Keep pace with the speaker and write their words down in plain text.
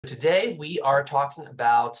Today we are talking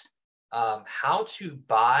about how to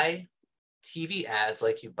buy TV ads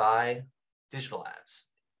like you buy digital ads.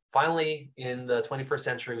 Finally, in the 21st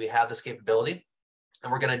century, we have this capability,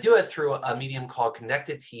 and we're going to do it through a medium called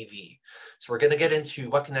connected TV. So we're going to get into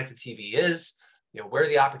what connected TV is, where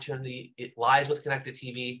the opportunity it lies with connected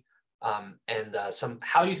TV, and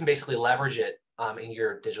how you can basically leverage it in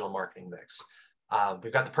your digital marketing mix.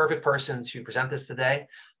 We've got the perfect person to present this today.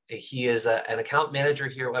 He is an account manager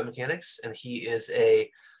here at WebMechanix, and he is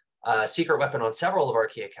a secret weapon on several of our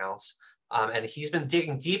key accounts. And he's been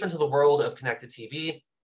digging deep into the world of connected TV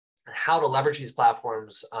and how to leverage these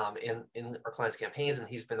platforms in our clients' campaigns. And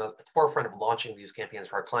he's been at the forefront of launching these campaigns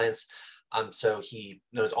for our clients. So he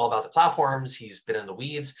knows all about the platforms. He's been in the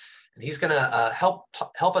weeds, and he's going to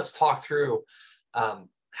help us talk through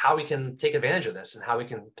how we can take advantage of this and how we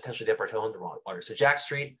can potentially dip our toe in the water. So Jack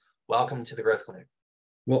Street, welcome to the Growth Clinic.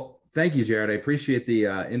 Well, thank you, Jared. I appreciate the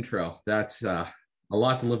intro. That's a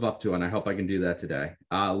lot to live up to, and I hope I can do that today.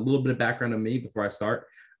 A little bit of background on me before I start.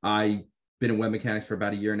 I've been in WebMechanix for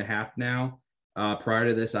about 1.5 years now. Prior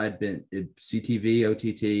to this, I'd been CTV,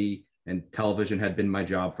 OTT, and television had been my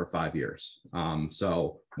job for 5 years.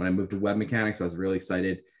 So when I moved to WebMechanix, I was really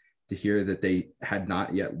excited to hear that they had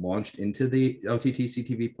not yet launched into the OTT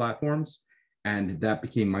CTV platforms. And that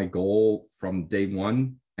became my goal from day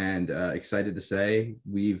one. And excited to say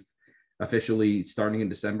we've officially, starting in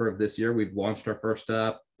December of this year, we've launched our first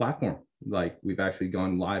platform. Like, we've actually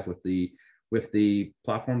gone live with the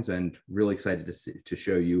platforms, and really excited to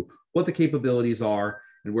show you what the capabilities are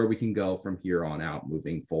and where we can go from here on out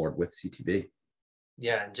moving forward with CTV.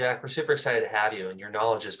 Yeah, and Jack, we're super excited to have you, and your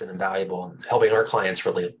knowledge has been invaluable in helping our clients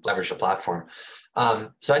really leverage the platform.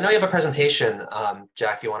 So I know you have a presentation,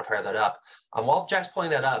 Jack, if you want to fire that up. While Jack's pulling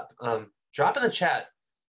that up, drop in the chat.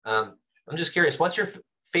 I'm just curious, what's your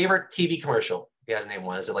favorite TV commercial? If you had to name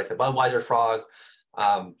one, is it like the Budweiser frog?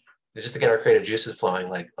 Just to get our creative juices flowing,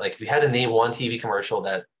 like if you had to name one TV commercial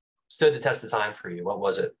that stood the test of time for you, what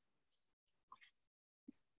was it?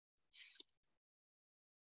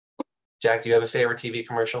 Jack, do you have a favorite TV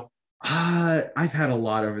commercial? I've had a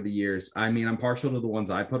lot over the years. I mean, I'm partial to the ones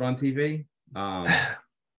I put on TV. I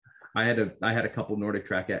had a couple Nordic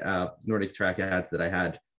Track ads that I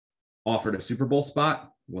had offered a Super Bowl spot.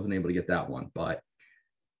 Wasn't able to get that one, but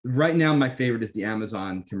right now my favorite is the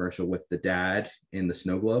Amazon commercial with the dad in the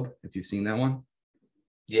snow globe. If you've seen that one.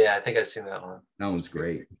 Yeah, I think I've seen that one. That one's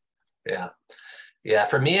great. Yeah.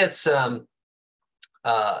 For me, it's Geico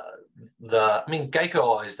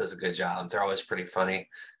always does a good job. They're always pretty funny.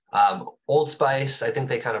 Old Spice, I think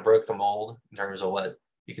they kind of broke the mold in terms of what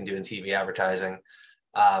you can do in TV advertising.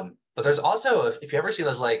 But there's also, if you ever seen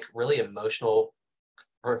those like really emotional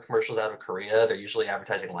commercials out of Korea, they're usually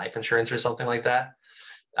advertising life insurance or something like that.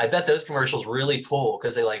 I bet those commercials really pull,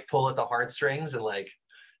 because they like pull at the heartstrings and like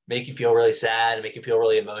make you feel really sad and make you feel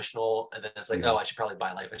really emotional. And then it's like, oh, I should probably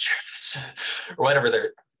buy life insurance or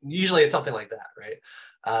whatever. Usually it's something like that, right?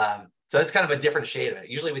 So it's kind of a different shade of it.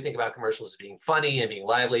 Usually we think about commercials as being funny and being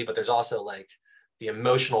lively, but there's also like the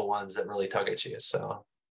emotional ones that really tug at you. So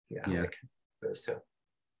yeah. Like those two.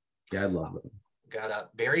 Yeah, I love them.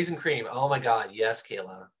 Got Berries and Cream. Oh my God, yes,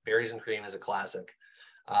 Kayla. Berries and Cream is a classic.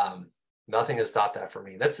 Nothing has topped that for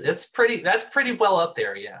me. That's pretty well up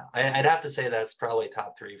there. Yeah, I'd have to say that's probably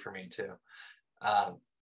top 3 for me too. For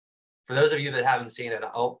those of you that haven't seen it,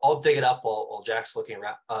 I'll dig it up while Jack's looking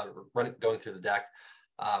around, going through the deck.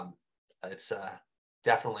 It's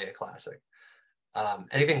definitely a classic.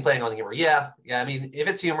 Anything playing on humor? Yeah. I mean, if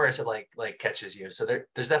it's humorous, it like catches you. So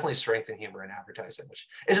there's definitely strength in humor in advertising, which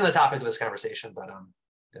isn't the topic of this conversation, but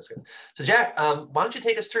that's good. So Jack, why don't you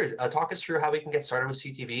take us through, talk us through how we can get started with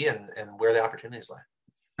CTV and where the opportunities lie?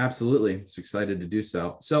 Absolutely. So excited to do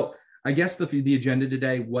so. So I guess the agenda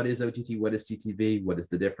today: what is OTT? What is CTV? What is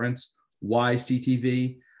the difference? Why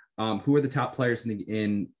CTV? Who are the top players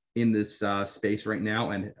in this space right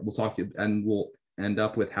now? And we'll end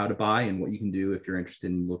up with how to buy and what you can do if you're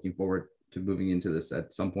interested in looking forward to moving into this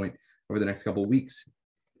at some point over the next couple of weeks.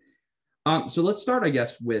 So let's start, I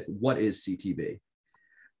guess, with what is CTV.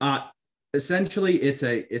 Essentially,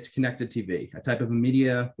 it's connected TV, a type of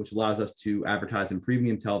media which allows us to advertise in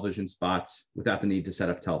premium television spots without the need to set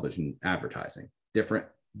up television advertising.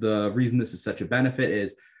 The reason this is such a benefit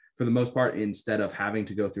is, for the most part, instead of having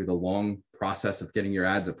to go through the long process of getting your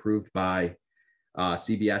ads approved by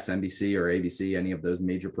CBS, NBC, or ABC, any of those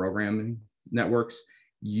major programming networks,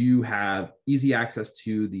 you have easy access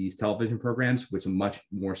to these television programs, which is a much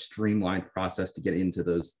more streamlined process to get into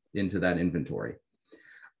that inventory.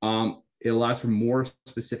 It allows for more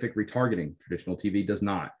specific retargeting. Traditional TV does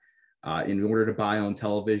not. In order to buy on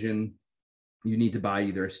television, you need to buy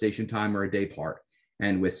either a station time or a day part.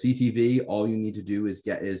 And with CTV, all you need to do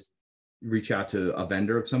is reach out to a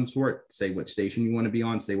vendor of some sort, say what station you want to be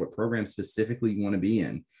on, say what program specifically you want to be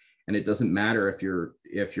in. And it doesn't matter if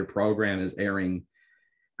your program is airing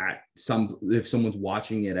if someone's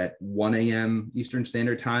watching it at 1 a.m. Eastern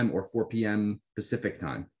Standard Time or 4 p.m. Pacific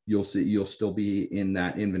Time, you'll still be in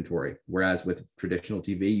that inventory. Whereas with traditional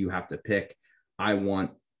TV, you have to pick, I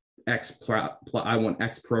want X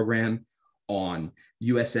program on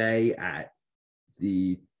USA at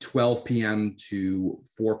the 12 p.m. to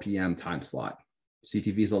 4 p.m. time slot.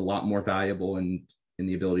 CTV is a lot more valuable in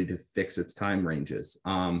the ability to fix its time ranges.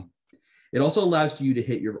 It also allows you to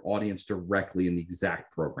hit your audience directly in the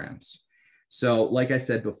exact programs. So like I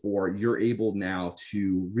said before, you're able now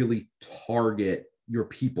to really target your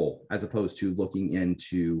people as opposed to looking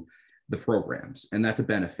into the programs. And that's a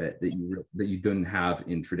benefit that you didn't have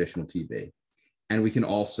in traditional TV. And we can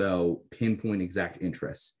also pinpoint exact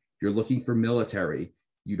interests. If you're looking for military,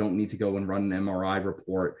 you don't need to go and run an MRI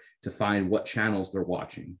report to find what channels they're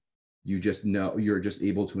watching. You're just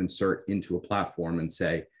able to insert into a platform and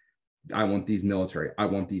say, I want these military, I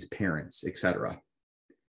want these parents, etc.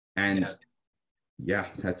 And yeah,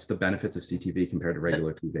 that's the benefits of CTV compared to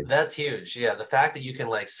regular TV. That's huge. Yeah, the fact that you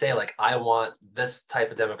can say I want this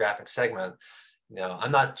type of demographic segment.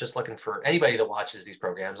 I'm not just looking for anybody that watches these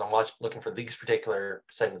programs. I'm looking for these particular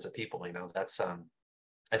segments of people. That's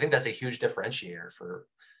I think that's a huge differentiator for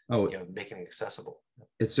making it accessible.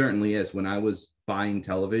 It certainly is. When I was buying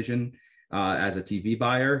television as a TV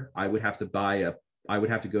buyer, I would have to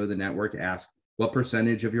go to the network, ask what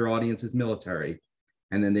percentage of your audience is military.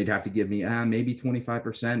 And then they'd have to give me maybe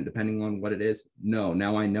 25%, depending on what it is. No,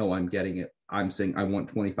 now I know I'm getting it. I'm saying I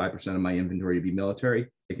want 25% of my inventory to be military.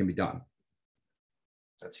 It can be done.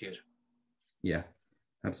 That's huge. Yeah,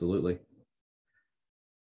 absolutely.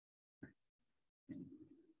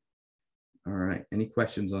 All right. Any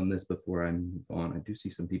questions on this before I move on? I do see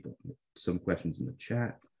some questions in the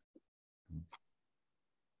chat.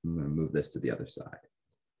 I'm going to move this to the other side.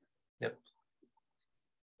 Yep.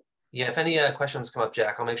 Yeah, if any questions come up,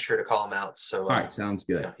 Jack, I'll make sure to call them out. So, all right, sounds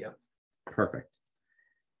good. Yeah. Perfect.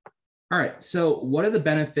 All right, so what are the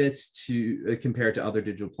benefits to compared to other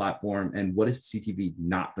digital platform, and what is CTV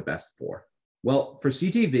not the best for? Well, for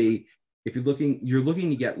CTV, if you're looking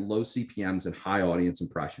to get low CPMs and high audience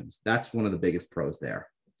impressions. That's one of the biggest pros there.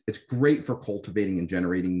 It's great for cultivating and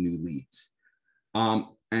generating new leads.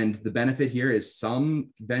 And the benefit here is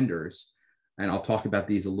some vendors, and I'll talk about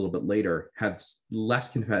these a little bit later, have less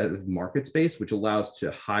competitive market space, which allows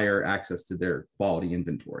to higher access to their quality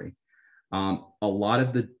inventory. A lot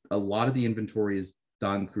of the inventory is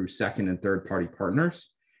done through second and third party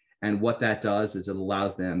partners. And what that does is it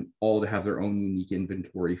allows them all to have their own unique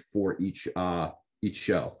inventory for each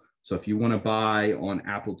show. So if you want to buy on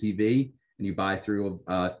Apple TV and you buy through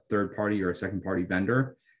a third party or a second party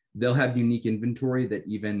vendor, they'll have unique inventory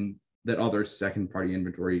that other second party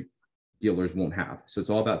inventory dealers won't have. So it's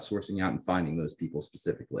all about sourcing out and finding those people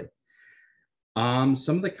specifically.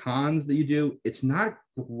 Some of the cons that you do, it's not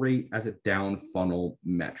great as a down funnel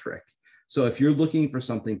metric. So if you're looking for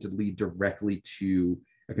something to lead directly to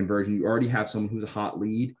a conversion, you already have someone who's a hot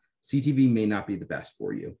lead, CTV may not be the best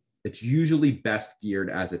for you. It's usually best geared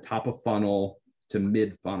as a top of funnel to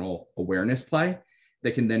mid funnel awareness play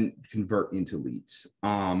that can then convert into leads.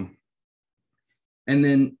 And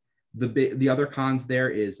then the other cons there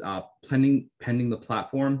is pending the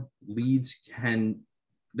platform, leads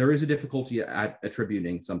there is a difficulty at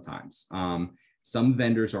attributing sometimes. Some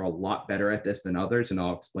vendors are a lot better at this than others, and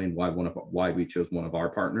I'll explain why we chose one of our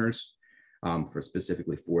partners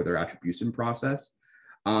specifically for their attribution process.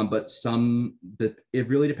 But it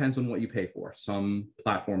really depends on what you pay for. Some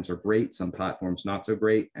platforms are great, some platforms not so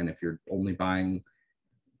great. And if you're only buying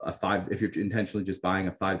if you're intentionally just buying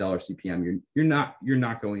a $5 CPM, you're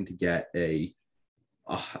not going to get a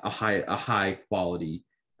high quality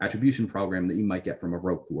attribution program that you might get from a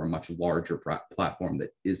Roku or a much larger platform that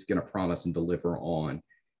is going to promise and deliver on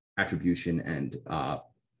attribution and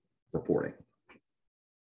reporting.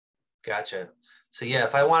 Gotcha. So yeah,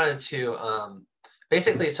 if I wanted to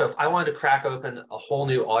if I wanted to crack open a whole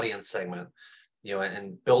new audience segment,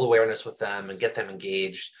 and build awareness with them and get them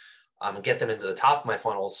engaged, and get them into the top of my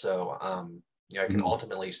funnel, so I can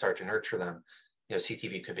ultimately start to nurture them,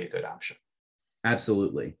 CTV could be a good option.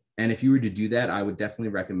 Absolutely. And if you were to do that, I would definitely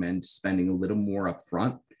recommend spending a little more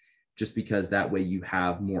upfront, just because that way you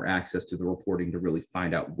have more access to the reporting to really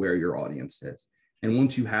find out where your audience is. And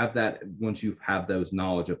once you have those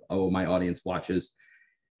knowledge of, oh, my audience watches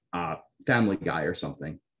Family Guy or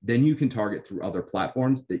something, then you can target through other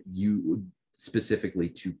platforms that specifically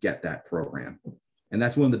to get that program. And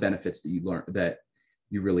that's one of the benefits that you learn, that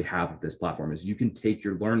you really have with this platform, is you can take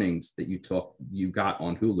your learnings that you got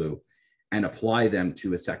on Hulu and apply them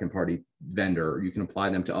to a second party vendor, or you can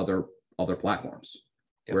apply them to other platforms.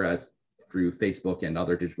 Yep. Whereas through Facebook and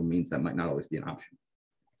other digital means, that might not always be an option.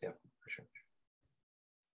 Yeah, for sure.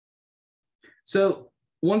 So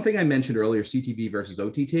one thing I mentioned earlier, CTV versus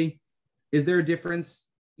OTT, is there a difference?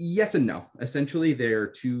 Yes and no. Essentially, they're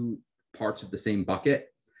two parts of the same bucket.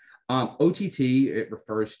 OTT, it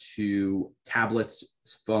refers to tablets,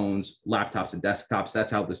 phones, laptops, and desktops.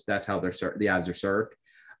 That's how the ads are served.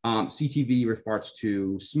 CTV refers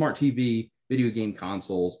to smart TV, video game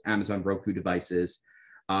consoles, Amazon Roku devices.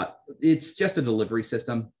 It's just a delivery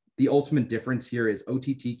system. The ultimate difference here is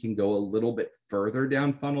OTT can go a little bit further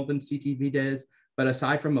down funnel than CTV does, but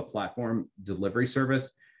aside from a platform delivery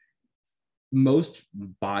service, most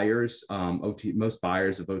buyers of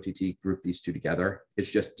OTT group these two together. It's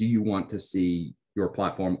just, do you want to see your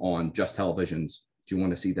platform on just televisions? Do you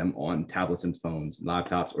want to see them on tablets and phones,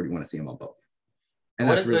 laptops, or do you want to see them on both? And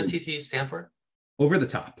what does really OTT stand for? Over the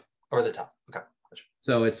top. Over the top. Okay. Gotcha.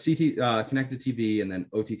 So it's connected TV and then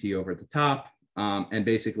OTT over the top. And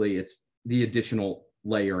basically it's the additional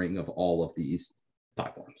layering of all of these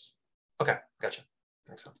platforms. Okay. Gotcha.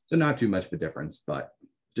 Makes sense. So not too much of a difference, but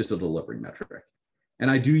just a delivery metric. And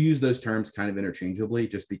I do use those terms kind of interchangeably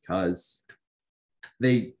just because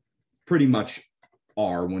they pretty much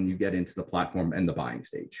are when you get into the platform and the buying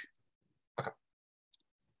stage. Okay.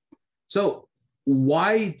 So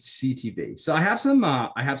why CTV? So I have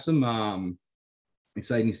some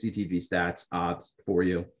exciting CTV stats for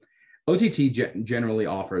you. OTT generally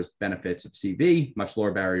offers benefits of CV, much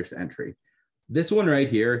lower barriers to entry. This one right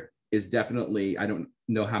here is definitely, I don't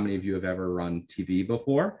know how many of you have ever run TV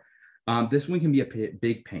before. This one can be a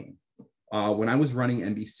big pain. When I was running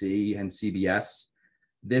NBC and CBS,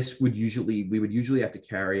 we would usually have to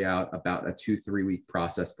carry out about a 2-3 week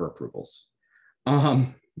process for approvals.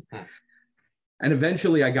 And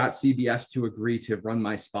eventually I got CBS to agree to run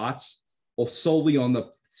my spots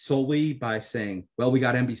solely by saying, well, we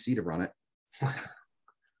got NBC to run it.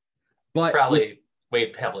 But probably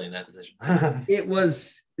weighed heavily in that decision. It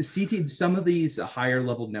was some of these higher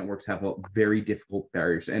level networks have a very difficult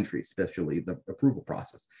barriers to entry, especially the approval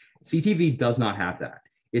process. CTV does not have that.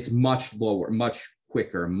 It's much lower, much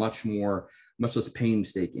quicker, much less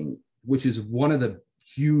painstaking, which is one of the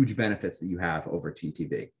huge benefits that you have over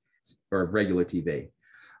TTV or regular TV.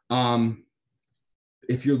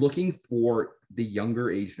 If you're looking for the younger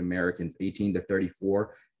aged Americans, 18 to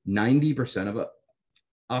 34, 90% of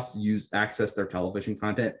us access their television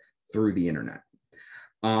content through the internet.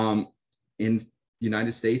 In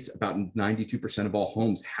United States, about 92% of all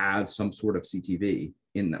homes have some sort of CTV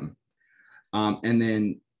in them. And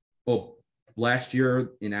then, last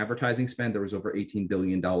year in advertising spend, there was over $18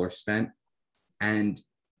 billion spent. And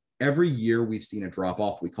every year we've seen a drop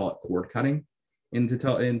off. We call it cord cutting in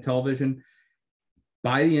television.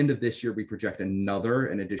 By the end of this year, we project an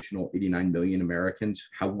additional 89 million Americans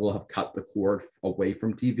will have cut the cord away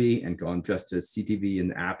from TV and gone just to CTV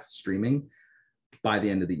and app streaming by the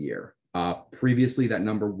end of the year. Previously, that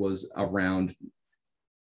number was a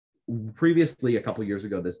couple of years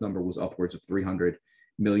ago, this number was upwards of 300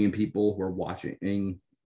 million people who are watching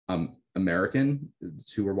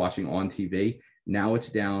Americans who are watching on TV. Now it's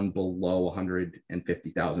down below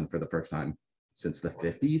 150,000 for the first time since the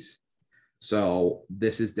 50s. So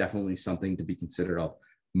this is definitely something to be considered of.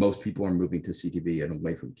 Most people are moving to CTV and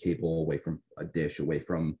away from cable, away from a dish, away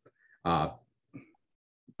from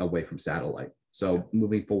satellite. So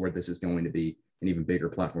moving forward, this is going to be an even bigger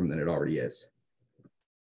platform than it already is.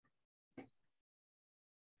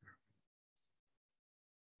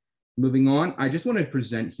 Moving on, I just want to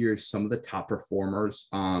present here some of the top performers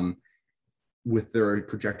with their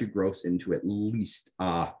projected growth into at least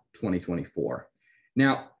 2024.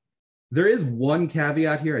 Now, there is one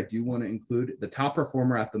caveat here I do want to include. The top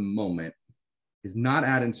performer at the moment is not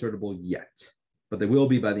ad insertable yet, but they will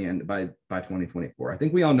be by 2024. I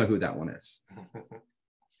think we all know who that one is.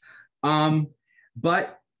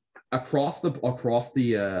 But across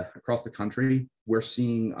the country, we're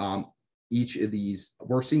seeing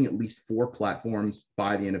we're seeing at least 4 platforms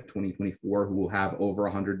by the end of 2024 who will have over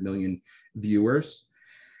 100 million viewers,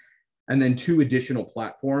 and then 2 additional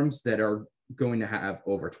platforms that are going to have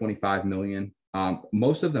over 25 million.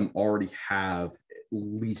 Most of them already have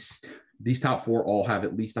these top 4 all have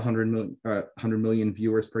at least 100 million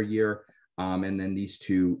viewers per year. And then these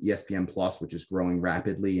 2, ESPN Plus, which is growing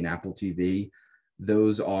rapidly, and Apple TV,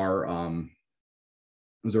 those are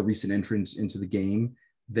recent entrants into the game.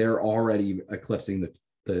 They're already eclipsing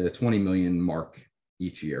the 20 million mark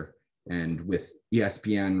each year. And with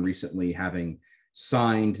ESPN recently having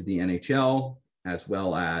signed the NHL, as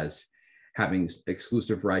well as having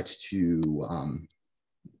exclusive rights to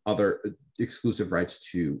other exclusive rights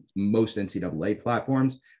to most NCAA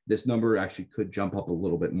platforms, this number actually could jump up a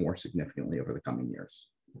little bit more significantly over the coming years.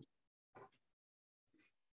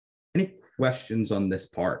 Any questions on this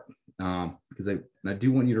part? Because I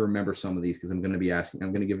do want you to remember some of these, because I'm going to be asking,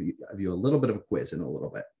 I'm going to give you a little bit of a quiz in a little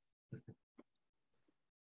bit.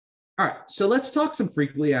 All right, so let's talk some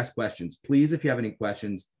frequently asked questions. Please, if you have any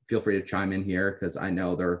questions, feel free to chime in here, because I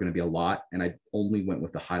know there are going to be a lot, and I only went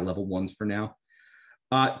with the high level ones for now.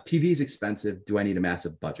 TV is expensive. Do I need a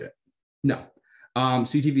massive budget? No.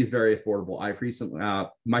 CTV is very affordable. I recently,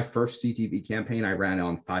 my first CTV campaign, I ran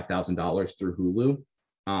on $5,000 through Hulu.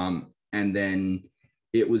 And then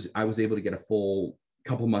I was able to get a full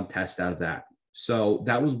couple-month test out of that. So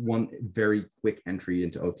that was one very quick entry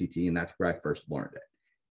into OTT, and that's where I first learned it.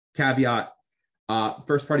 Caveat,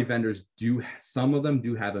 first-party vendors some of them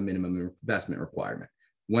do have a minimum investment requirement.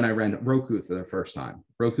 When I ran Roku for the first time,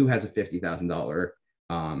 Roku has a $50,000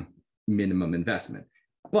 minimum investment,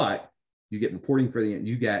 but you get reporting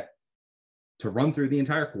you get to run through the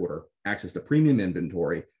entire quarter, access to premium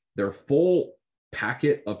inventory, their full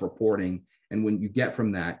packet of reporting. And when you get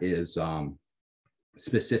from that is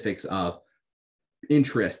specifics of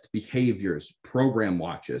interest, behaviors, program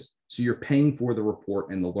watches. So you're paying for the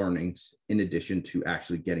report and the learnings in addition to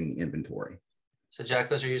actually getting the inventory. So Jack,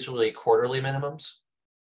 those are usually quarterly minimums?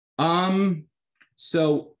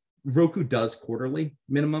 So Roku does quarterly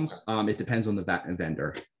minimums. It depends on the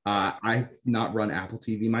vendor. I've not run Apple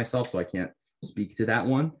TV myself, so I can't speak to that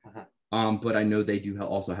one. But I know they do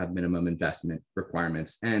also have minimum investment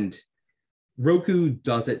requirements. And Roku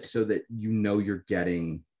does it so that you're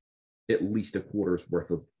getting at least a quarter's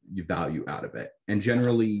worth of value out of it. And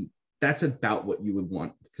generally, that's about what you would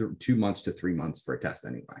want 2 months to 3 months for a test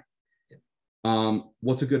anyway.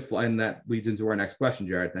 What's a good flight? And that leads into our next question,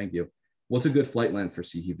 Jared. Thank you. What's a good flight length for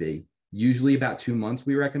CTV? Usually about 2 months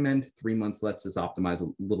we recommend. 3 months lets us optimize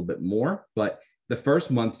a little bit more. But the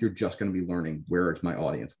first month, you're just going to be learning, where is my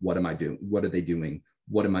audience? What am I doing? What are they doing?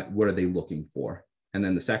 What are they looking for? And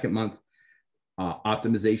then the second month,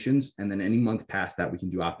 optimizations. And then any month past that, we can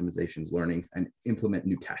do optimizations, learnings, and implement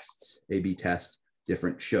new tests, A/B tests,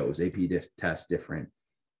 different shows, AP tests, different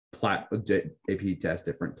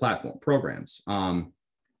platform programs.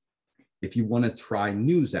 If you want to try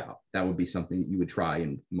news out, that would be something that you would try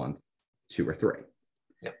in month 2 or 3.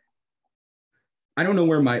 Yep. I don't know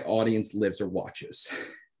where my audience lives or watches.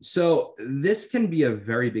 So this can be a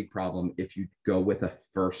very big problem if you go with a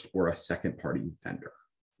first or a second party vendor.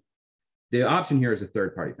 The option here is a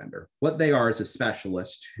third party vendor. What they are is a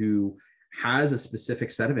specialist who has a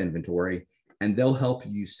specific set of inventory, and they'll help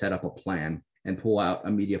you set up a plan and pull out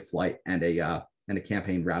a media flight and a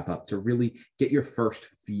campaign wrap up to really get your first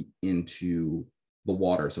feet into the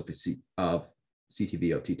waters of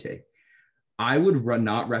CTV OTT. I would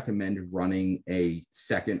not recommend running a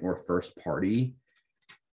second or first party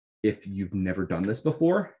if you've never done this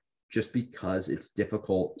before, just because it's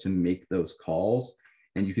difficult to make those calls,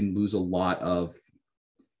 and you can lose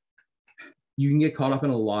you can get caught up in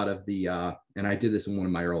a lot of the, and I did this in one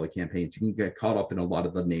of my early campaigns, you can get caught up in a lot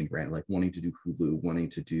of the name brand, like wanting to do Hulu, wanting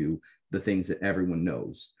to do the things that everyone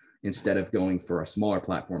knows, instead of going for a smaller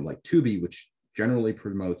platform like Tubi, which generally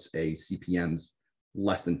promotes a CPMs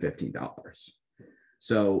less than $15.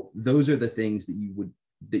 So those are the things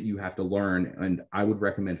that you have to learn. And I would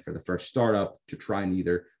recommend for the first startup to try and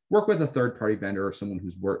either work with a third party vendor or someone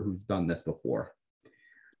who's done this before.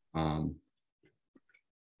 And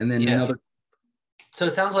then another. So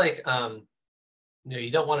it sounds like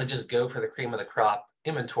you don't want to just go for the cream of the crop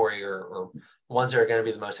inventory or ones that are going to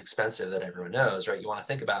be the most expensive that everyone knows, right? You want to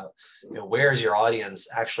think about, where is your audience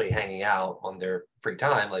actually hanging out on their free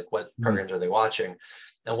time? Like, what programs are they watching?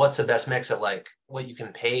 And what's the best mix of like what you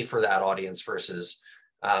can pay for that audience versus,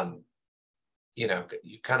 kind of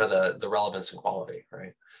the relevance and quality,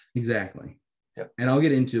 right? Exactly. Yep. And I'll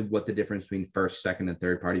get into what the difference between first, second, and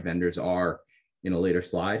third party vendors are in a later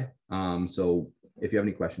slide. So if you have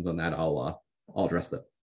any questions on that, I'll address them.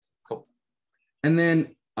 Cool. And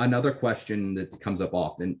then another question that comes up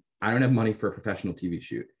often: I don't have money for a professional TV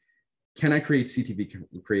shoot. Can I create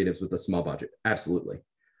CTV creatives with a small budget? Absolutely.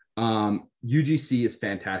 UGC is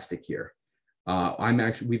fantastic here. I've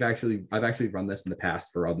actually run this in the past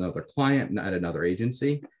for another client at another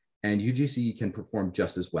agency, and UGC can perform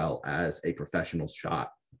just as well as a professional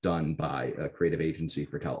shot done by a creative agency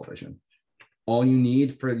for television. All you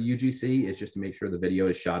need for the UGC is just to make sure the video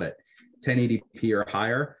is shot at 1080p or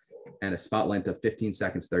higher, and a spot length of 15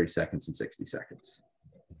 seconds, 30 seconds, and 60 seconds.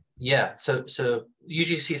 Yeah, so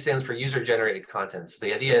UGC stands for user generated content. So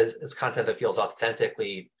the idea is it's content that feels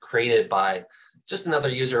authentically created by just another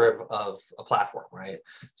user of a platform, right?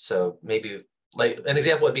 So maybe like an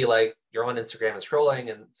example would be like you're on Instagram and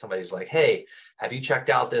scrolling and somebody's like, hey, have you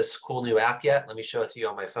checked out this cool new app yet? Let me show it to you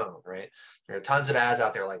on my phone, right? There are tons of ads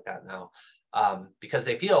out there like that now, because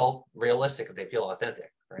they feel realistic and they feel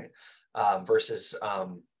authentic, right? Versus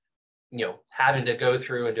having to go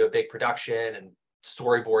through and do a big production and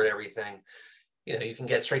storyboard everything. You can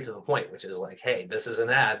get straight to the point, which is like, hey, this is an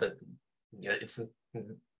ad, but it's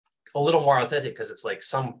a little more authentic because it's like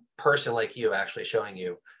some person like you actually showing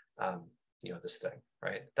you this thing,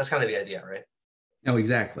 right? That's kind of the idea, right? No,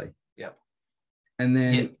 exactly. Yeah. And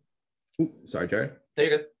then sorry, Jared.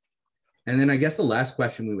 There you go. And then I guess the last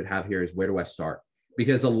question we would have here is, where do I start?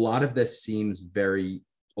 Because a lot of this seems very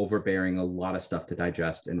overbearing, a lot of stuff to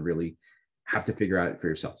digest and really have to figure out it for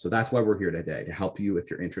yourself. So that's why we're here today, to help you if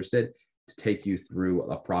you're interested, to take you through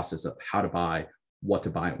a process of how to buy,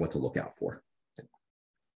 and what to look out for.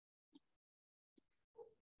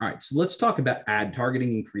 All right, so let's talk about ad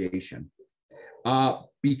targeting and creation.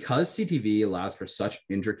 Because CTV allows for such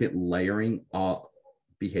intricate layering of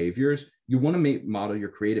behaviors, you want to model your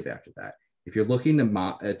creative after that. If you're looking to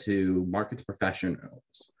market to professionals,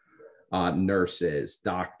 nurses,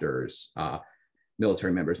 doctors,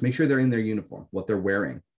 military members, make sure they're in their uniform, what they're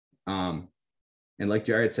wearing. And like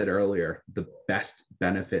Jared said earlier, the best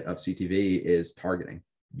benefit of CTV is targeting.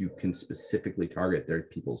 You can specifically target their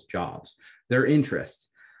people's jobs, their interests.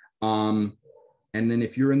 And then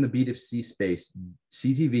if you're in the B2C space,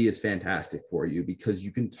 CTV is fantastic for you because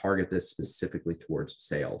you can target this specifically towards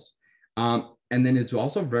sales. And then it's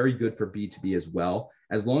also very good for B2B as well,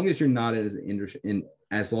 as long as you're not in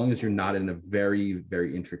a very,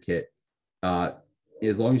 very intricate,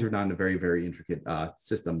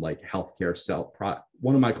 system like healthcare.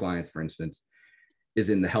 One of my clients, for instance, is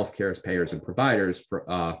in the healthcare payers and providers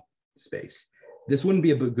space. This wouldn't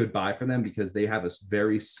be a good buy for them because they have a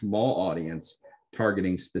very small audience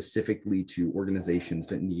targeting specifically to organizations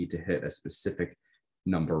that need to hit a specific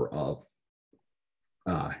number of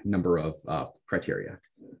criteria.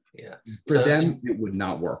 Yeah. For them, it would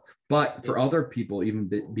not work. But for other people, even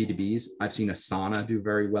B2Bs, I've seen Asana do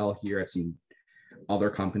very well here. I've seen other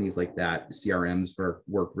companies like that. CRMs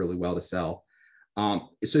work really well to sell.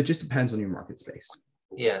 So it just depends on your market space.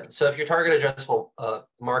 Yeah. So if your target addressable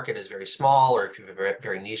market is very small, or if you have a very,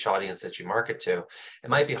 very niche audience that you market to, it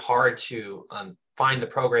might be hard to find the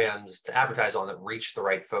programs to advertise on that reach the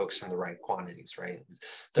right folks in the right quantities, right?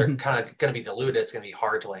 They're kind of going to be diluted. It's going to be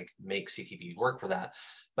hard to like make CTV work for that.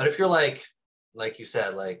 But if you're like you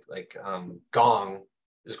said, like Gong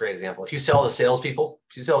is a great example. If you sell to salespeople,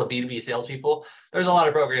 if you sell to B2B salespeople, there's a lot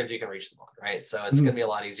of programs you can reach them on, right? So it's going to be a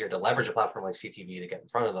lot easier to leverage a platform like CTV to get in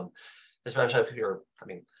front of them, especially if you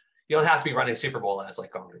don't have to be running Super Bowl ads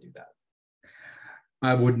like Gong to do that.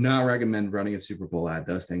 I would not recommend running a Super Bowl ad.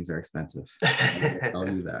 Those things are expensive. I'll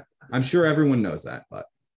do that. I'm sure everyone knows that, but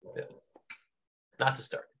yeah. Not to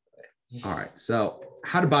start. All right. So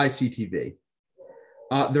how to buy CTV?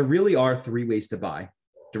 There really are three ways to buy: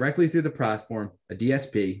 directly through the platform, a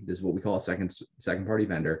DSP, this is what we call a second party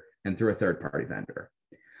vendor, and through a third party vendor.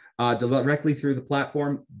 Directly through the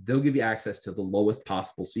platform, they'll give you access to the lowest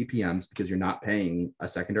possible CPMs because you're not paying a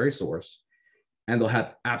secondary source, and they'll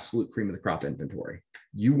have absolute cream of the crop inventory.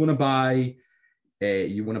 You want to buy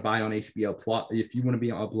on HBO Plus. If you want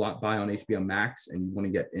to buy on HBO Max and you want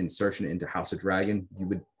to get insertion into House of Dragon, you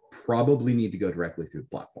would probably need to go directly through the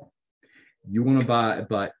platform. You want to buy,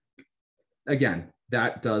 but again,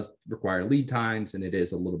 that does require lead times, and it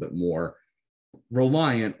is a little bit more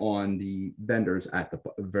reliant on the vendors at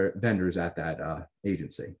that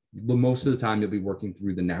agency. Most of the time, you'll be working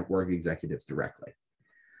through the network executives directly.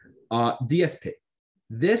 DSP.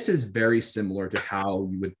 This is very similar to how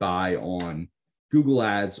you would buy on Google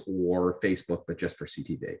Ads or Facebook, but just for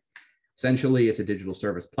CTV. Essentially, it's a digital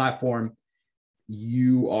service platform.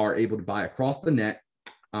 You are able to buy across the net.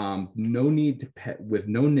 No need to pay, with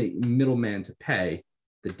no middleman to pay.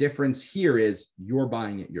 The difference here is you're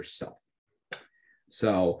buying it yourself.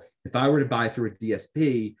 So if I were to buy through a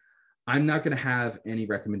DSP, I'm not going to have any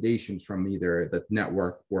recommendations from either the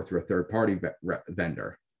network or through a third-party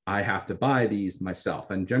vendor. I have to buy these myself.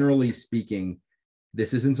 And generally speaking,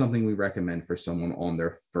 this isn't something we recommend for someone on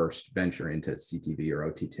their first venture into CTV or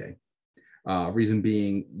OTT. Reason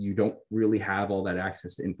being, you don't really have all that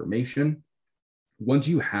access to information. Once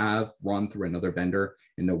you have run through another vendor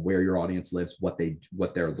and know where your audience lives, what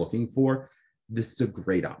they're looking for, this is a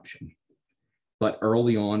great option. But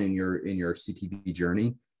early on in your CTV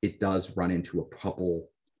journey, it does run into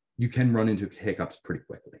you can run into hiccups pretty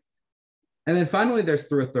quickly. And then finally, there's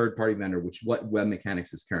through a third-party vendor, which what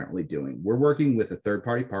WebMechanix is currently doing. We're working with a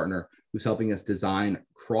third-party partner who's helping us design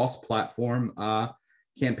cross-platform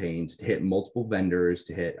campaigns to hit multiple vendors,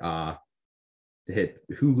 to hit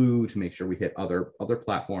Hulu, to make sure we hit other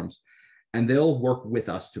platforms. And they'll work with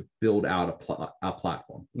us to build out a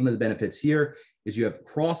platform. One of the benefits here is you have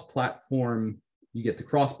cross-platform, you get the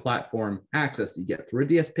cross-platform access that you get through a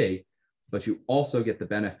DSP, but you also get the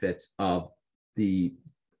benefits of the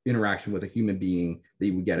interaction with a human being that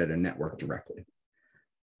you would get at a network directly.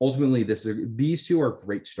 Ultimately, these two are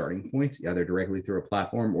great starting points, either directly through a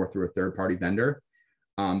platform or through a third-party vendor.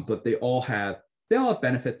 But they all have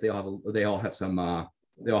benefits. They all have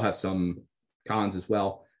some cons as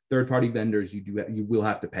well. Third-party vendors, you will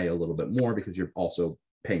have to pay a little bit more because you're also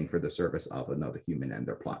paying for the service of another human and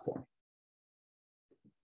their platform.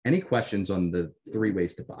 Any questions on the 3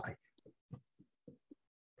 ways to buy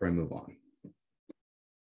before I move on?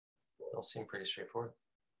 All seem pretty straightforward.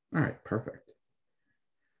 All right, perfect.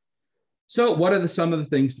 So what are some of the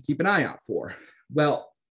things to keep an eye out for?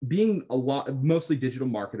 Well, being mostly digital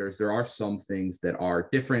marketers, there are some things that are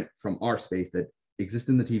different from our space that exist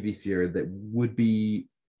in the TV sphere that would be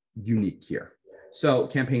unique here. So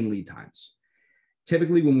campaign lead times.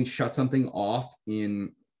 Typically, when we shut something off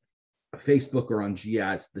in Facebook or on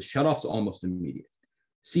G-Ads, the shutoff's almost immediate.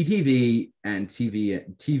 CTV and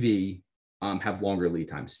TV have longer lead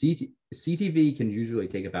times. CTV can usually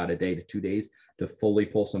take about a day to 2 days to fully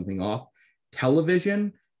pull something off.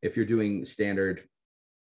 Television, if you're doing standard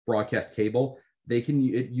broadcast cable,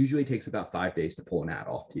 it usually takes about 5 days to pull an ad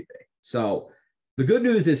off TV. So the good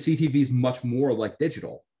news is CTV is much more like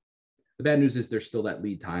digital. The bad news is there's still that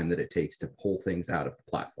lead time that it takes to pull things out of the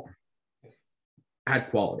platform.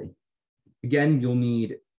 Ad quality. Again, you'll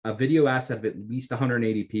need a video asset of at least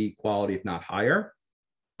 180p quality, if not higher.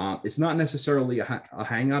 It's not necessarily a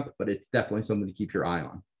hang-up, but it's definitely something to keep your eye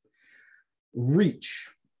on. Reach.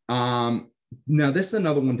 Now, this is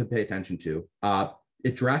another one to pay attention to.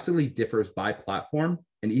 It drastically differs by platform,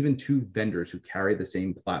 and even two vendors who carry the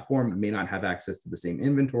same platform may not have access to the same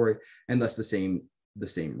inventory and thus the same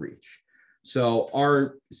reach. So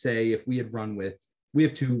if we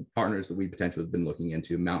have 2 partners that we potentially have been looking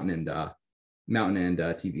into, Mountain and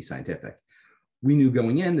TV Scientific. We knew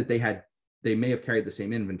going in that they may have carried the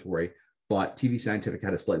same inventory, but TV Scientific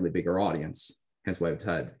had a slightly bigger audience, hence why we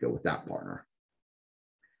decided to go with that partner.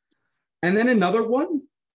 And then another one,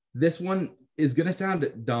 this one is going to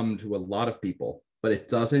sound dumb to a lot of people, but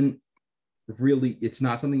it's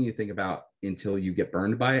not something you think about until you get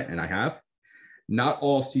burned by it, and I have. Not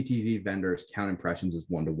all CTV vendors count impressions as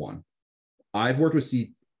 1-to-1. I've worked with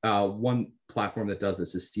one platform that does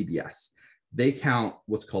this is CBS. They count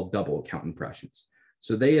what's called double account impressions.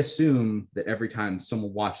 So they assume that every time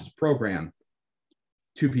someone watches a program,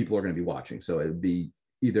 2 people are going to be watching. So it would be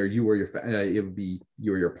either you or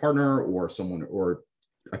your partner or someone or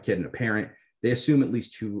a kid and a parent. They assume at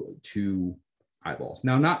least two eyeballs.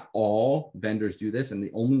 Now, not all vendors do this, and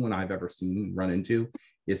the only one I've ever seen run into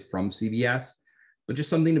is from CBS. But just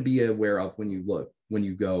something to be aware of when you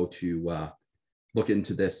go to look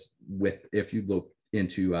into this if you look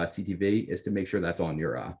into CTV, is to make sure that's on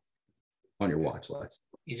your watch list.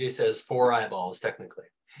 EJ says 4 eyeballs, technically.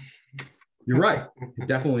 You're right. It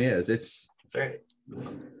definitely is. That's right.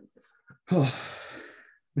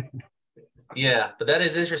 Yeah, but that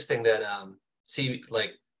is interesting that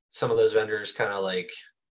like some of those vendors kind of like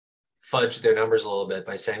fudge their numbers a little bit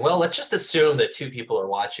by saying, well, let's just assume that 2 people are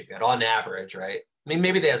watching it on average, right? I mean,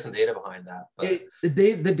 maybe they have some data behind that. But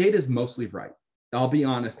the data is mostly right. I'll be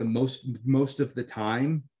honest, most of the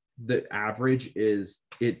time, the average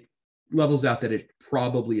it levels out that it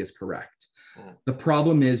probably is correct. The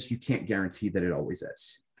problem is you can't guarantee that it always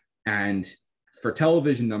is. And for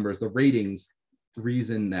television numbers, the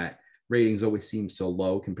reason that ratings always seem so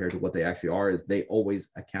low compared to what they actually are is they always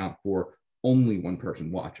account for only one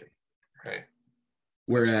person watching. Right.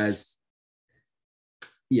 Whereas,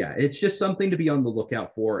 yeah, it's just something to be on the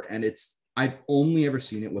lookout for. And I've only ever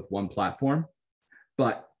seen it with one platform,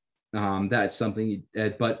 but that's something,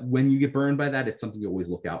 but when you get burned by that, it's something you always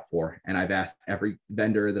look out for. And I've asked every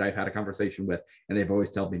vendor that I've had a conversation with, and they've always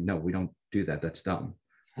told me, no, we don't do that. That's dumb.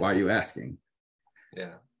 Why are you asking?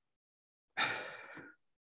 Yeah.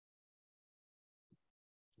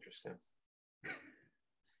 Interesting.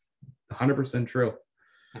 100% true.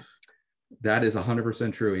 That is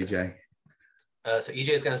 100% true, EJ. So EJ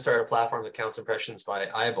is going to start a platform that counts impressions by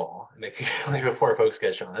eyeball and make a report folks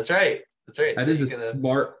get on. That's right. That's right. That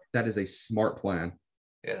is a smart plan.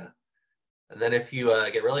 Yeah. And then if you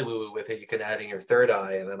get really woo-woo with it, you can add in your third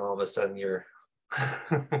eye, and then all of a sudden you're.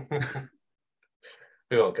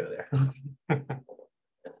 We won't go there.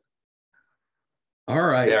 All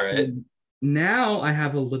right. Yeah, so right. now I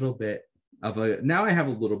have a little bit of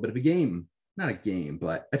a game, not a game,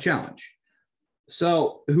 but a challenge.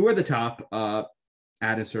 So who are the top ad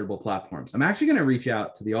insertable platforms? I'm actually going to reach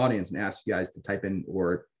out to the audience and ask you guys to type in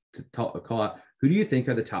or to call out, who do you think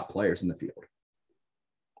are the top players in the field?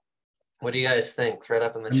 What do you guys think? Thread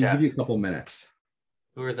up in the I'm going to chat. give you a couple minutes.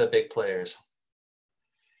 Who are the big players?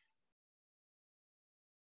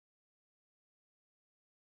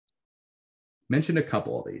 Mentioned a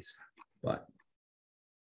couple of these, but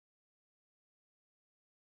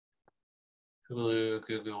Hulu,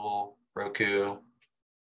 Google, Roku.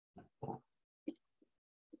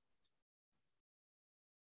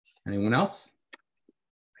 anyone else?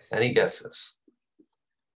 Any guesses?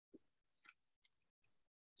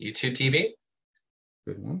 YouTube TV?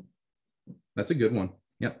 Good one. That's a good one.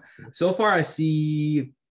 Yep. So far, I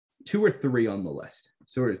see 2 or 3 on the list.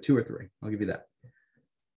 So 2 or 3. I'll give you that.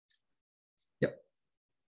 Yep.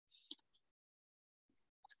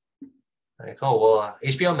 All right, cool. Well,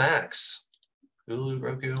 HBO Max, Hulu,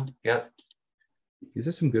 Roku. Yep. These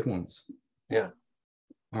are some good ones. Yeah.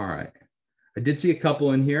 All right. I did see a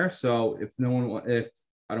couple in here. So if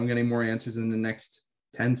I don't get any more answers in the next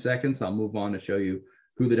 10 seconds, I'll move on to show you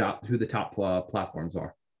who the top platforms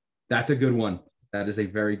are. That's a good one. That is a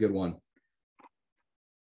very good one.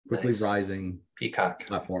 Quickly Nice. rising Peacock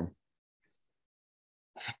platform.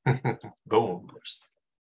 Boom.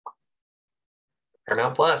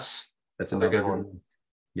 Paramount Plus. That's another good one.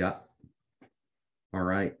 Yeah. All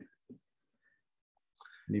right.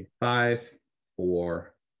 Need 5,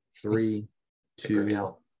 4, 3,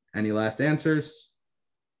 2. Any last answers?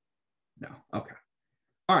 No. Okay.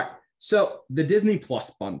 All right. So the Disney Plus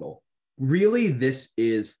bundle, really, this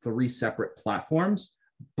is 3 separate platforms,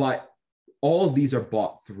 but all of these are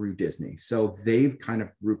bought through Disney. So they've kind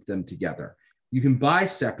of grouped them together. You can buy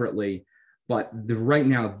separately, but right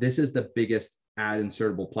now, this is the biggest ad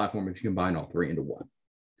insertable platform if you combine all 3 into one.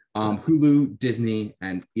 Hulu, Disney,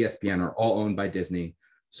 and ESPN are all owned by Disney.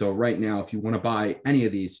 So right now, if you want to buy any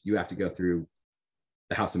of these, you have to go through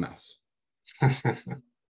the House of Mouse.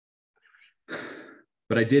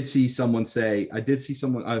 But I did see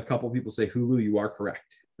a couple of people say Hulu. You are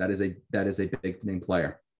correct. That is a big name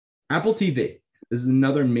player. Apple TV. This is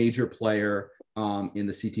another major player in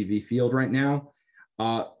the CTV field right now.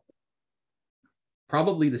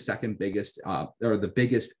 Probably the second biggest or the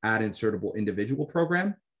biggest ad insertable individual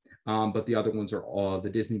program. But the other ones are all, the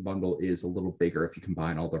Disney bundle is a little bigger if you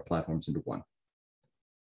combine all their platforms into one.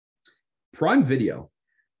 Prime Video.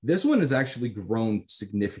 This one has actually grown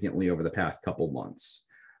significantly over the past couple months,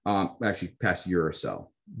 actually past year or so.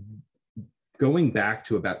 Going back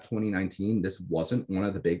to about 2019, this wasn't one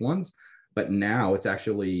of the big ones, but now it's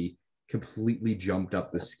actually completely jumped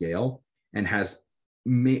up the scale and has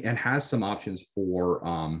some options for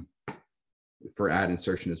ad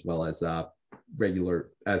insertion as well as regular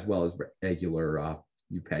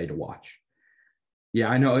you pay to watch. Yeah,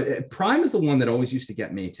 I know. Prime is the one that always used to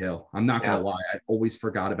get me too. I'm not going to lie. I always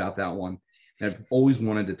forgot about that one. I've always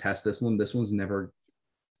wanted to test this one. This one's never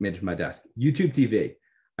made it to my desk. YouTube TV.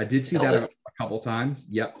 I did see that a couple times.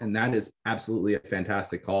 Yep. And that is absolutely a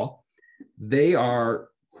fantastic call. They are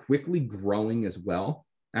quickly growing as well.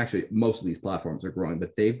 Actually, most of these platforms are growing,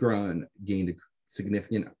 but they've gained a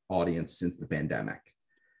significant audience since the pandemic.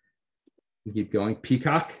 We keep going.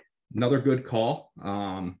 Peacock, another good call.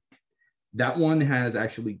 That one has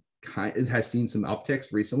actually has seen some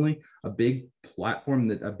upticks recently. A big program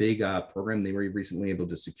they were recently able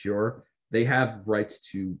to secure. They have rights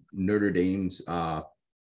to Notre Dame's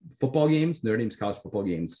football games, Notre Dame's college football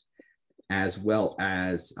games, as well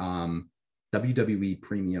as WWE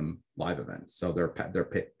premium live events. So they're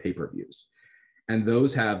pay-per-views. And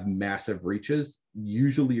those have massive reaches.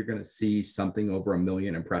 Usually you're going to see something over 1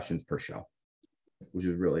 million impressions per show, which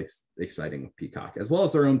is really exciting with Peacock, as well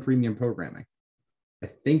as their own premium programming. I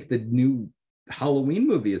think the new Halloween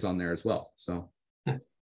movie is on there as well. So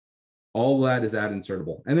all that is ad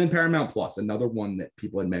insertable. And then Paramount Plus, another one that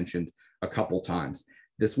people had mentioned a couple times.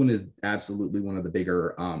 This one is absolutely one of the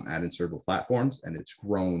bigger ad insertable platforms, and it's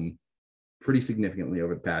grown pretty significantly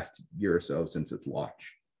over the past year or so since its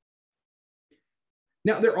launch.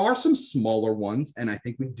 Now, there are some smaller ones, and I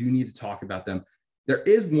think we do need to talk about them. There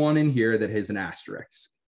is one in here that has an asterisk.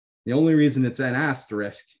 The only reason it's an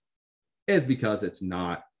asterisk is because it's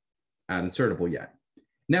not ad insertable yet.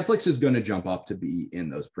 Netflix is going to jump up to be in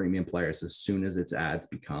those premium players as soon as its ads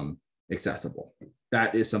become accessible.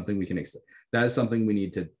 That is something we can accept. That is something we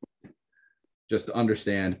need to just to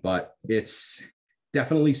understand, but it's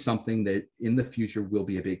definitely something that in the future will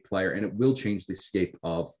be a big player, and it will change the scape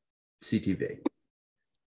of CTV.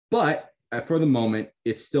 But for the moment,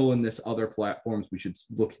 it's still in this other platforms we should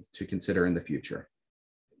look to consider in the future.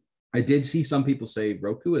 I did see some people say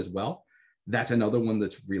Roku as well. That's another one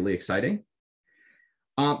that's really exciting.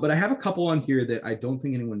 But I have a couple on here that I don't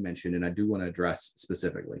think anyone mentioned, and I do want to address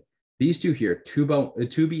specifically. These two here,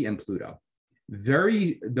 Tubi and Pluto.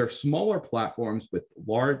 They're smaller platforms with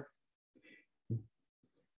large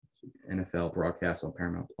NFL broadcasts on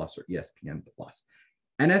Paramount Plus or ESPN Plus.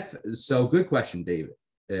 So good question,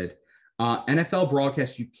 David. NFL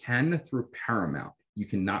broadcast you can through Paramount. You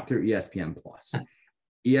cannot through ESPN Plus.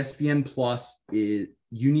 ESPN Plus is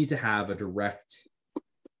you need to have a direct.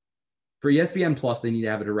 For ESPN Plus, they need to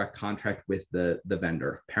have a direct contract with the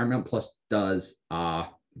vendor. Paramount Plus does, I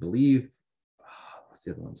believe, what's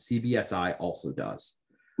the other one? CBSI also does.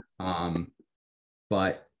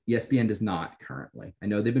 But ESPN does not currently. I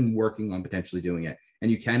know they've been working on potentially doing it.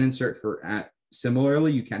 And you can insert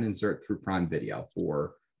similarly, you can insert through Prime Video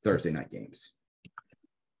for Thursday night games.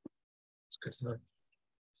 That's good to know.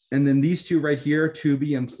 And then these two right here,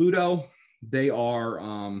 Tubi and Pluto, they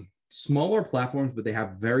are smaller platforms, but they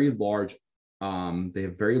have very large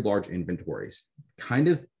inventories. Kind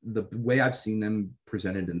of the way I've seen them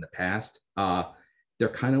presented in the past, they're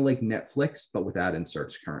kind of like Netflix, but without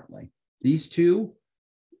inserts currently. These two,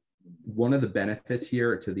 one of the benefits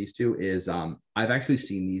here to these two is I've actually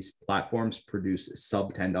seen these platforms produce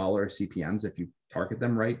sub $10 CPMs if you target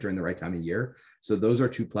them right during the right time of year. So those are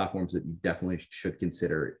two platforms that you definitely should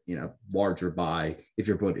consider, larger buy if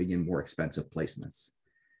you're putting in more expensive placements.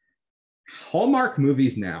 Hallmark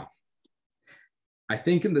movies now. I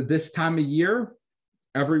think in this time of year,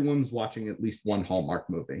 everyone's watching at least one Hallmark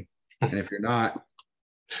movie. And if you're not,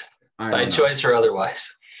 by choice or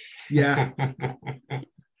otherwise. Yeah.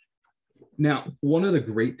 Now, one of the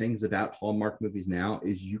great things about Hallmark movies now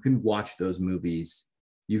is you can watch those movies.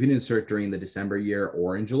 You can insert during the December year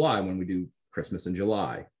or in July when we do Christmas in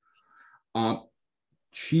July.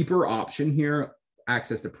 Cheaper option here,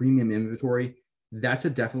 access to premium inventory. That's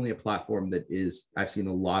definitely a platform that I've seen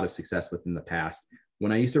a lot of success with in the past.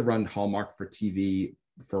 When I used to run Hallmark for TV,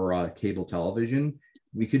 for cable television,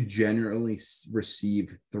 we could generally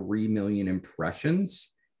receive 3 million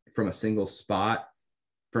impressions from a single spot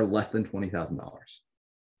for less than $20,000.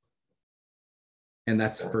 And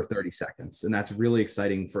that's for 30 seconds. And that's really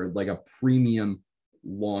exciting for like a premium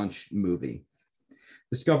launch movie.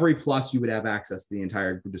 Discovery Plus, you would have access to the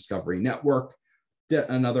entire Discovery network.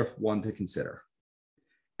 Another one to consider.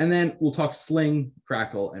 And then we'll talk Sling,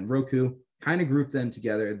 Crackle, and Roku, kind of group them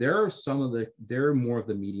together. They're more of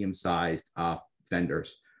the medium-sized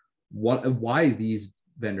vendors. Why these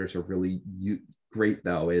vendors are really great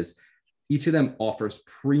though is each of them offers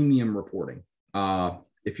premium reporting.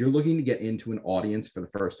 If you're looking to get into an audience for the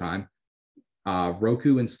first time,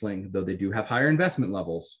 Roku and Sling, though they do have higher investment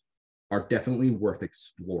levels, are definitely worth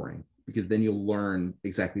exploring because then you'll learn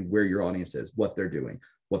exactly where your audience is, what they're doing,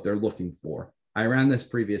 what they're looking for. I ran this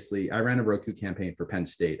previously. I ran a Roku campaign for Penn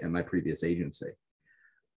State and my previous agency.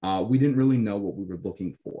 We didn't really know what we were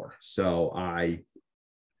looking for. So I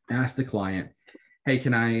asked the client, hey,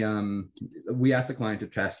 we asked the client to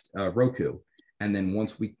test Roku. And then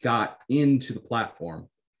once we got into the platform,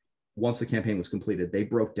 once the campaign was completed, they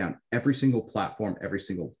broke down every single platform, every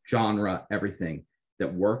single genre, everything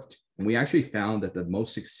that worked. And we actually found that the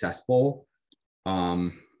most successful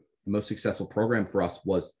program for us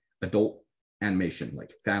was adult animation,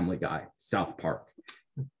 like Family Guy, South Park.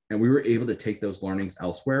 And we were able to take those learnings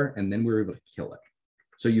elsewhere, and then we were able to kill it.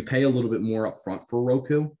 So you pay a little bit more upfront for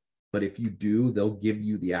Roku, but if you do, they'll give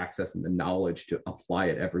you the access and the knowledge to apply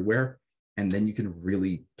it everywhere. And then you can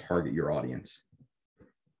really target your audience.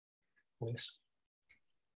 Nice.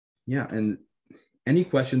 Yeah. And any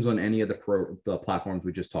questions on any of the platforms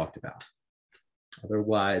we just talked about?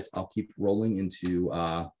 Otherwise, I'll keep rolling into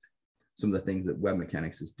some of the things that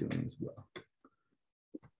WebMechanix is doing as well.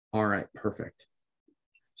 All right, perfect.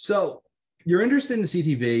 So you're interested in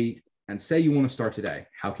CTV and say you want to start today.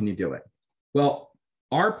 How can you do it? Well,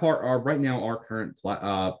 right now, our current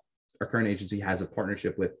agency has a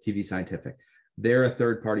partnership with TV Scientific. They're a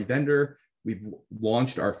third-party vendor. We've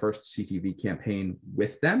launched our first CTV campaign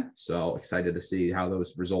with them. So excited to see how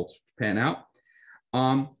those results pan out.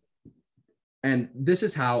 And this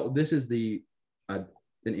is an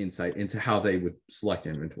insight into how they would select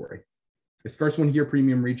inventory. This first one here,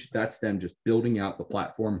 Premium Reach, that's them just building out the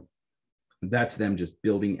platform. That's them just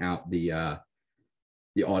building out the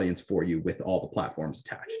audience for you with all the platforms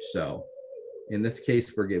attached. So in this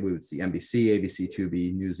case, we would see NBC, ABC,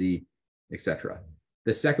 Tubi, Newsy, etc.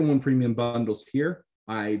 The second one, premium bundles here,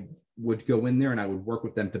 I would go in there and I would work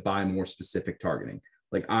with them to buy more specific targeting.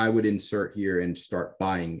 Like I would insert here and start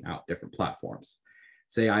buying out different platforms.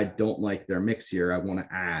 Say I don't like their mix here, I want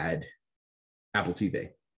to add Apple TV.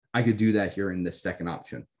 I could do that here in this second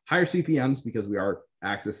option. Higher CPMs because we are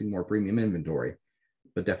accessing more premium inventory,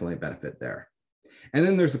 but definitely a benefit there. And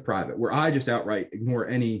then there's the private, where I just outright ignore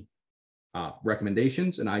any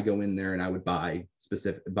recommendations, and I go in there and I would buy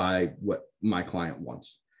what my client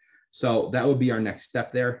wants. So that would be our next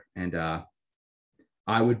step there. And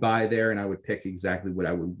I would buy there and I would pick exactly what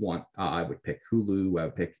I would want. I would pick Hulu, I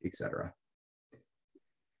would pick, etc.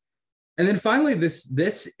 And then finally,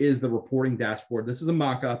 this is the reporting dashboard. This is a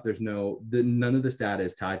mock-up. There's none of this data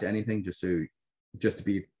is tied to anything, just to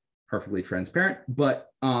be perfectly transparent. But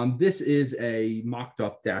this is a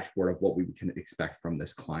mocked-up dashboard of what we can expect from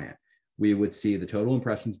this client. We would see the total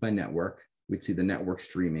impressions by network. We'd see the network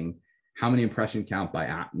streaming, how many impression count by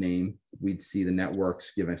app name. We'd see the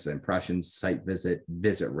networks giving us impressions, site visit,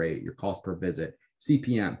 visit rate, your cost per visit,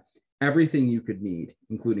 CPM, everything you could need,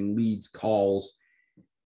 including leads, calls,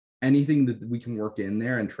 anything that we can work in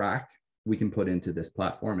there and track, we can put into this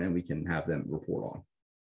platform and we can have them report on.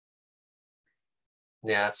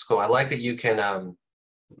 Yeah, that's cool. I like that you can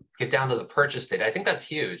get down to the purchase date. I think that's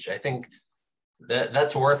huge. I think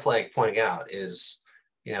that's worth like pointing out is,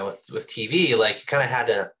 with TV, like you kind of had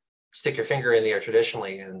to stick your finger in the air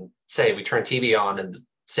traditionally and say, we turn TV on and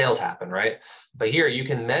sales happen, right? But here you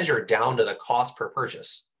can measure down to the cost per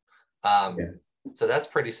purchase. So that's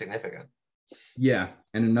pretty significant. Yeah.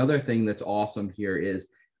 And another thing that's awesome here is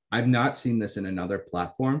I've not seen this in another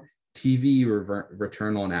platform, TV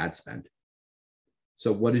return on ad spend.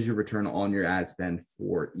 So what is your return on your ad spend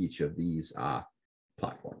for each of these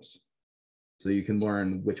platforms? So you can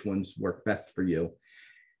learn which ones work best for you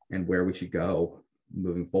and where we should go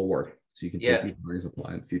moving forward. So you can take these learnings,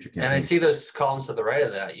 apply in future campaigns. And I see those columns to the right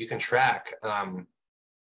of that. You can track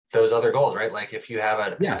those other goals, right? Like if you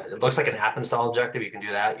have it looks like an app install objective, you can do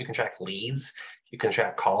that. You can track leads, you can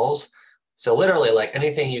track calls. So literally like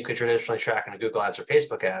anything you could traditionally track in a Google Ads or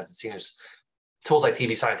Facebook ads, it seems tools like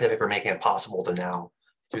TV Scientific are making it possible to now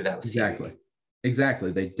do that with TV.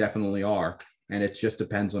 Exactly. They definitely are. And it just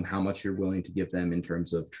depends on how much you're willing to give them in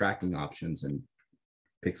terms of tracking options and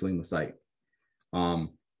pixeling the site.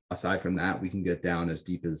 Aside from that, we can get down as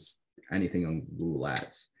deep as anything on Google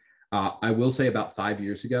Ads. I will say about 5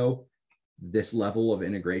 years ago, this level of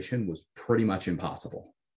integration was pretty much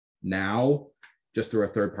impossible. Now, just through a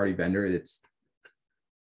third-party vendor,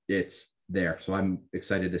 it's there. So I'm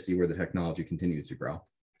excited to see where the technology continues to grow.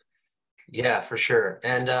 Yeah, for sure.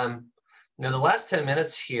 And the last 10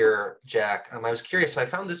 minutes here, Jack, I was curious. So I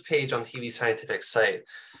found this page on TV Scientific site.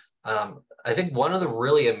 I think one of the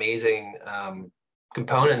really amazing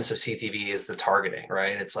components of CTV is the targeting,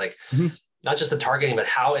 right? It's like not just the targeting, but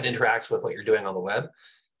how it interacts with what you're doing on the web.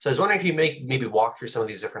 So I was wondering if you maybe walk through some of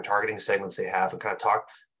these different targeting segments they have and kind of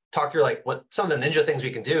talk through like what some of the ninja things we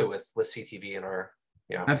can do with CTV in our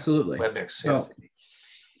absolutely web mix. So,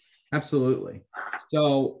 absolutely.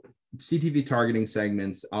 So CTV targeting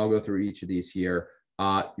segments, I'll go through each of these here.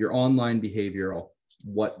 Your online behavioral,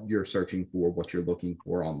 what you're searching for, what you're looking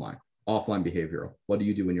for online. Offline behavioral, what do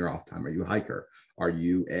you do in your off time? Are you a hiker? Are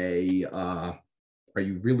you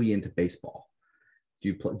really into baseball?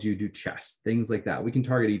 Do you do chess? Things like that. We can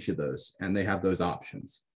target each of those, and they have those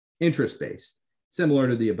options. Interest-based, similar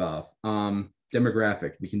to the above.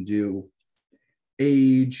 Demographic, we can do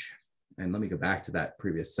age, and let me go back to that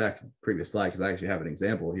previous slide because I actually have an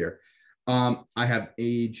example here. I have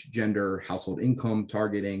age, gender, household income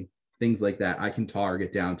targeting, things like that. I can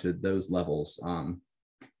target down to those levels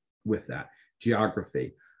with that.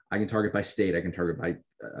 Geography, I can target by state, I can target by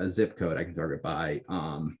a zip code, I can target by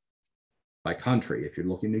country. If you're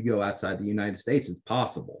looking to go outside the United States, it's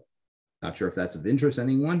possible. Not sure if that's of interest to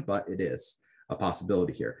anyone, but it is a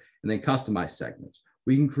possibility here. And then customized segments.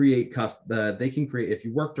 We can create if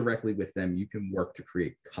you work directly with them, you can work to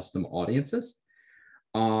create custom audiences.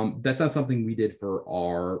 That's not something we did for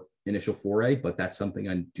our initial foray, but that's something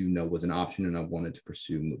I do know was an option and I wanted to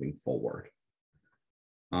pursue moving forward.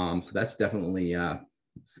 So that's definitely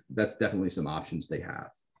some options they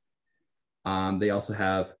have. They also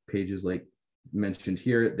have pages like mentioned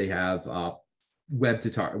here. They have web to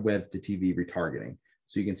TV retargeting.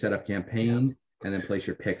 So you can set up campaign and then place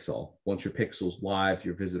your pixel. Once your pixel's live,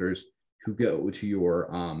 your visitors who go to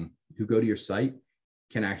your site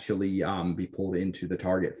can actually be pulled into the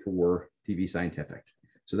target for TV Scientific.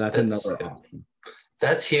 So that's another option.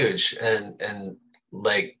 That's huge. And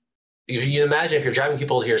like, you imagine if you're driving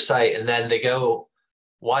people to your site and then they go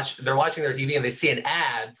they're watching their TV and they see an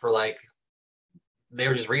ad for like they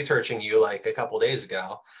were just researching you like a couple of days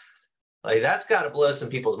ago. Like that's got to blow some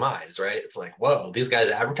people's minds, right? It's like, whoa, these guys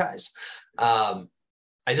advertise. I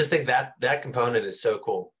just think that that component is so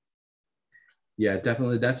cool. Yeah,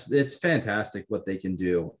 definitely. It's fantastic what they can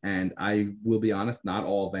do. And I will be honest, not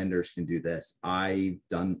all vendors can do this. I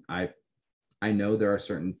know there are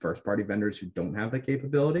certain first party vendors who don't have the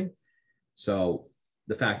capability. So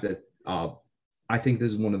the fact that I think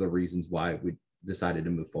this is one of the reasons why we decided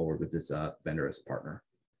to move forward with this vendor as a partner.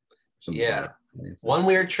 Yeah. One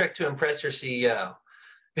weird trick to impress your CEO.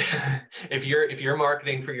 if you're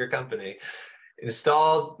marketing for your company,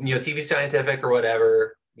 install, TV Scientific or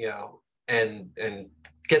whatever, and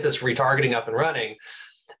get this retargeting up and running.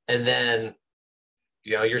 And then,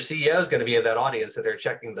 your CEO is going to be in that audience that they're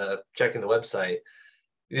checking the website.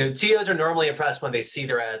 CEOs are normally impressed when they see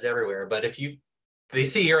their ads everywhere, but if they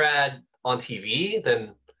see your ad on TV,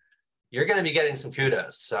 then you're going to be getting some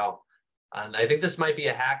kudos. So I think this might be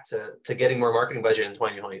a hack to getting more marketing budget in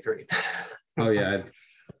 2023. Oh yeah.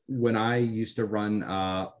 When I used to run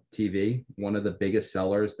TV, one of the biggest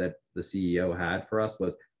sellers that the CEO had for us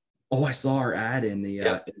was, oh, I saw our ad in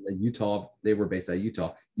the Utah. They were based at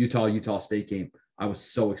Utah State game. I was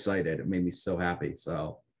so excited. It made me so happy.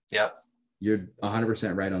 So yep. You're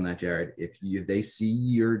 100% right on that, Jared. If they see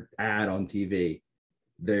your ad on TV,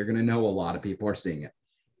 they're going to know a lot of people are seeing it.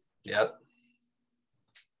 Yep.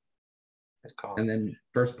 And then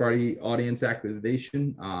first party audience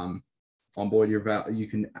activation, onboard you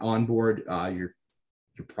can onboard your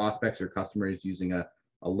prospects or customers using a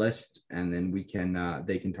list, and then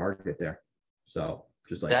they can target there. So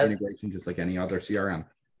just like integration, just like any other CRM.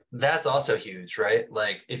 That's also huge, right?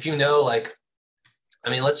 Like if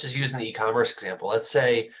let's just use an e-commerce example. Let's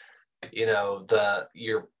say,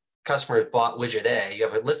 your customers bought widget A. You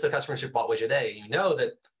have a list of customers who bought widget A, and you know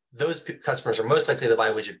that those customers are most likely to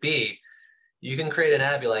buy widget B. You can create an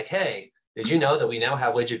ad, be like, hey, did you know that we now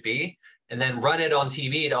have widget B? And then run it on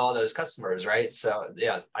TV to all those customers, right? So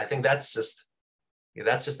yeah, I think that's just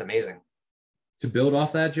amazing. To build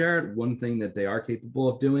off that, Jared, one thing that they are capable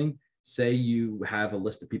of doing, say you have a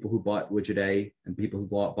list of people who bought widget A and people who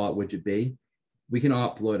bought widget B, we can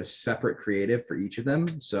upload a separate creative for each of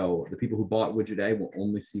them. So the people who bought widget A will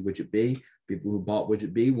only see widget B. People who bought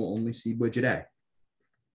widget B will only see widget A.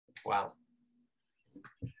 Wow.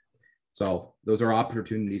 So those are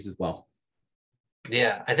opportunities as well.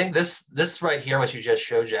 Yeah, I think this right here, what you just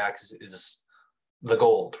showed, Jack, is the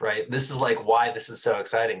gold, right? This is like why this is so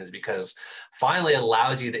exciting, is because finally it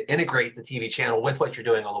allows you to integrate the TV channel with what you're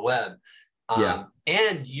doing on the web.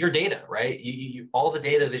 And your data, right? You all the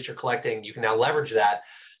data that you're collecting, you can now leverage that,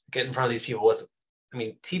 get in front of these people with,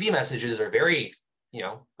 TV messages are very,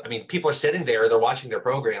 people are sitting there, they're watching their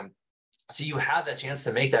program. So you have that chance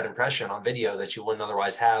to make that impression on video that you wouldn't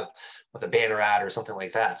otherwise have with a banner ad or something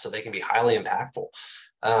like that. So they can be highly impactful.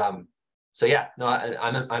 So yeah, no,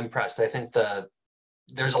 I'm impressed. I think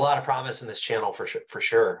there's a lot of promise in this channel for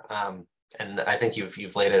sure. And I think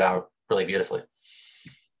you've laid it out really beautifully.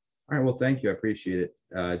 All right. Well, thank you. I appreciate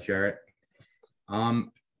it, Jarrett.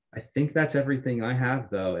 I think that's everything I have,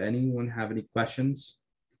 though. Anyone have any questions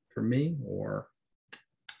for me or?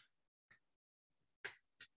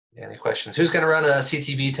 Any questions? Who's going to run a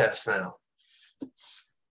CTV test now?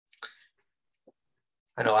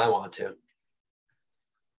 I know I want to.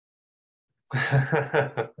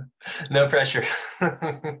 No pressure.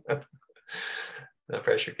 No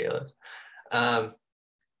pressure, Caleb.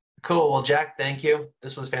 Cool. Well, Jack, thank you.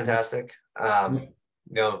 This was fantastic. I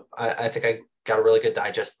think I got a really good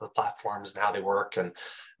digest of the platforms and how they work, and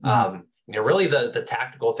really the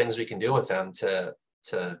tactical things we can do with them to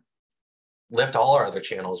lift all our other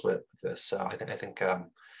channels with this. So I think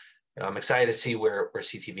I'm excited to see where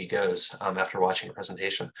CTV goes after watching the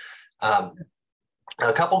presentation. A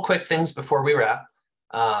couple quick things before we wrap.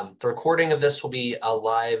 The recording of this will be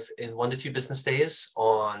live in 1 to 2 business days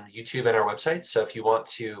on YouTube and our website. So if you want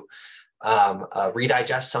to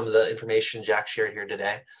redigest some of the information Jack shared here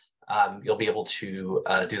today, you'll be able to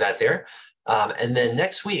do that there. And then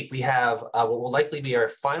next week, we have what will likely be our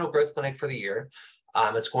final growth clinic for the year.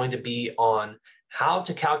 It's going to be on how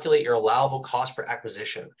to calculate your allowable cost per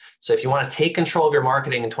acquisition. So if you want to take control of your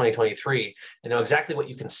marketing in 2023 and know exactly what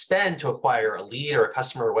you can spend to acquire a lead or a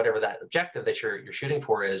customer or whatever that objective that you're shooting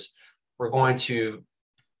for is, we're going to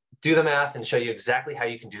do the math and show you exactly how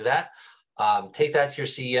you can do that. Take that to your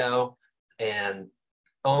CEO and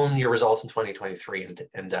own your results in 2023,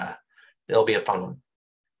 and it'll be a fun one.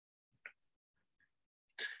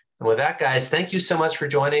 And with that, guys, thank you so much for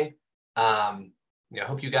joining. I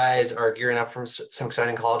hope you guys are gearing up for some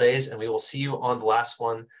exciting holidays, and we will see you on the last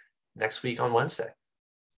one next week on Wednesday.